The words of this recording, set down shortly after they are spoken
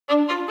His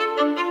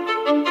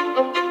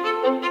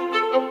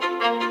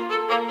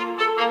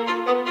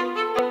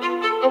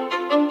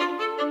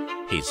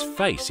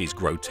face is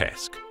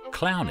grotesque,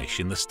 clownish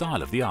in the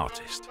style of the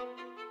artist.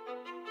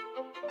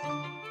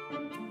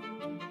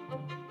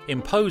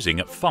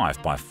 Imposing at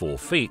 5 by 4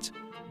 feet,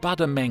 Bud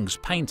Omeng's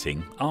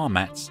painting,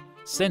 Amats,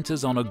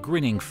 centres on a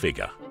grinning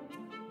figure.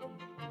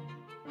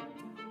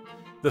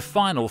 The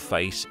final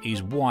face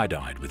is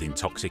wide-eyed with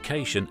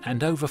intoxication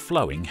and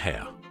overflowing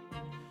hair.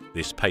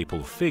 This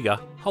papal figure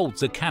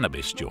holds a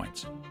cannabis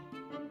joint.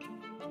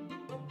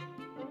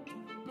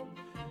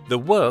 The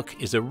work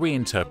is a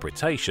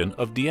reinterpretation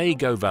of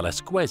Diego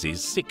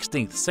Velázquez's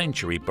 16th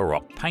century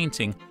Baroque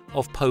painting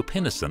of Pope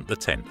Innocent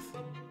X.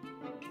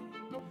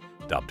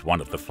 Dubbed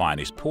one of the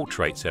finest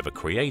portraits ever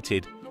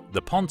created,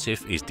 the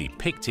pontiff is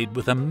depicted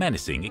with a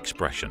menacing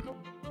expression.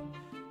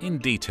 In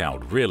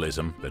detailed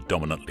realism, the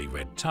dominantly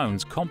red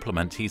tones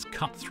complement his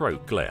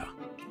cutthroat glare.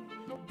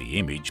 The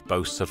image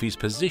boasts of his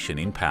position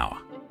in power.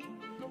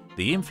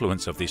 The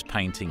influence of this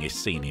painting is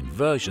seen in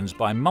versions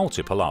by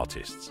multiple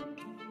artists.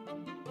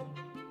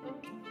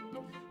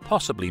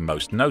 Possibly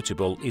most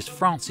notable is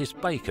Francis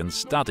Bacon's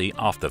study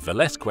after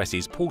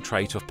Velázquez's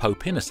portrait of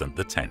Pope Innocent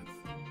X.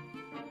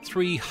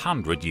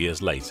 300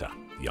 years later,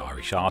 the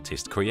Irish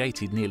artist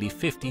created nearly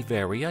 50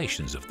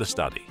 variations of the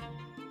study.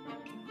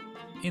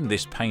 In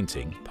this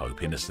painting,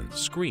 Pope Innocent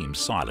screams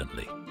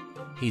silently.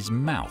 His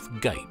mouth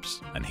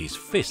gapes and his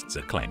fists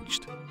are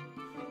clenched.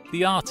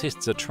 The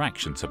artist's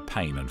attraction to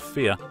pain and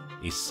fear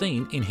is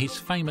seen in his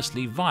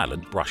famously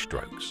violent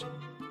brushstrokes.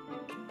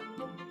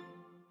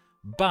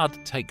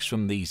 Bud takes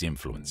from these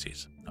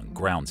influences and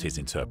grounds his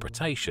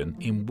interpretation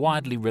in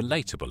widely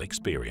relatable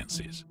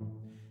experiences.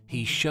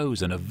 He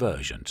shows an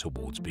aversion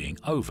towards being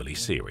overly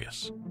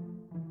serious.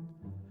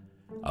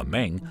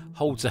 Omeng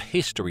holds a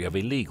history of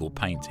illegal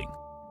painting,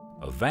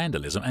 of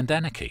vandalism and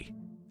anarchy.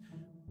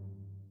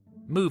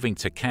 Moving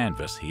to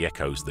canvas, he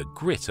echoes the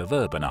grit of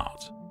urban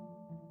art.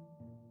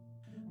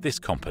 This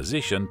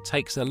composition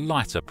takes a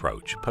light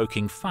approach,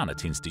 poking fun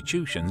at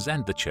institutions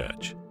and the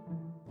church.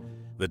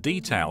 The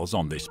details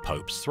on this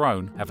Pope's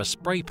throne have a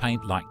spray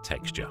paint-like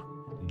texture,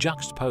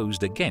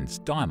 juxtaposed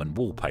against diamond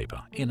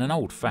wallpaper in an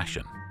old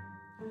fashion.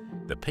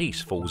 The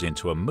piece falls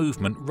into a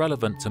movement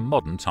relevant to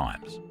modern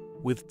times,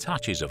 with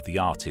touches of the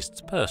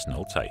artist's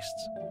personal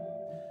tastes.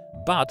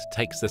 Bud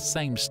takes the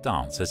same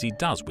stance as he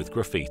does with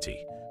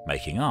graffiti,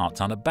 making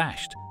art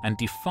unabashed and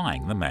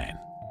defying the man.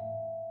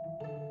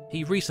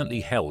 He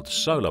recently held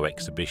solo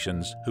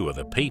exhibitions Who Are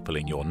the People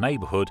in Your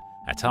Neighborhood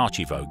at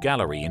Archivo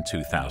Gallery in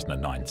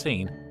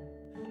 2019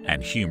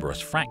 and Humorous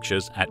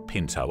Fractures at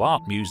Pinto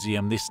Art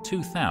Museum this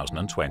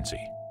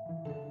 2020.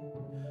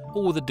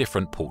 All the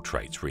different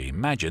portraits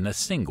reimagine a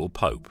single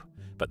pope,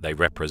 but they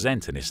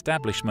represent an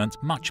establishment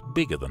much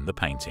bigger than the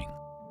painting.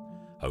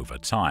 Over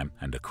time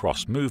and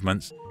across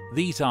movements,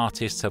 these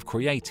artists have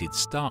created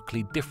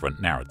starkly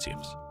different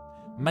narratives,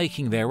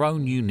 making their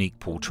own unique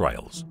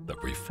portrayals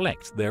that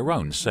reflect their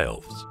own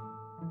selves.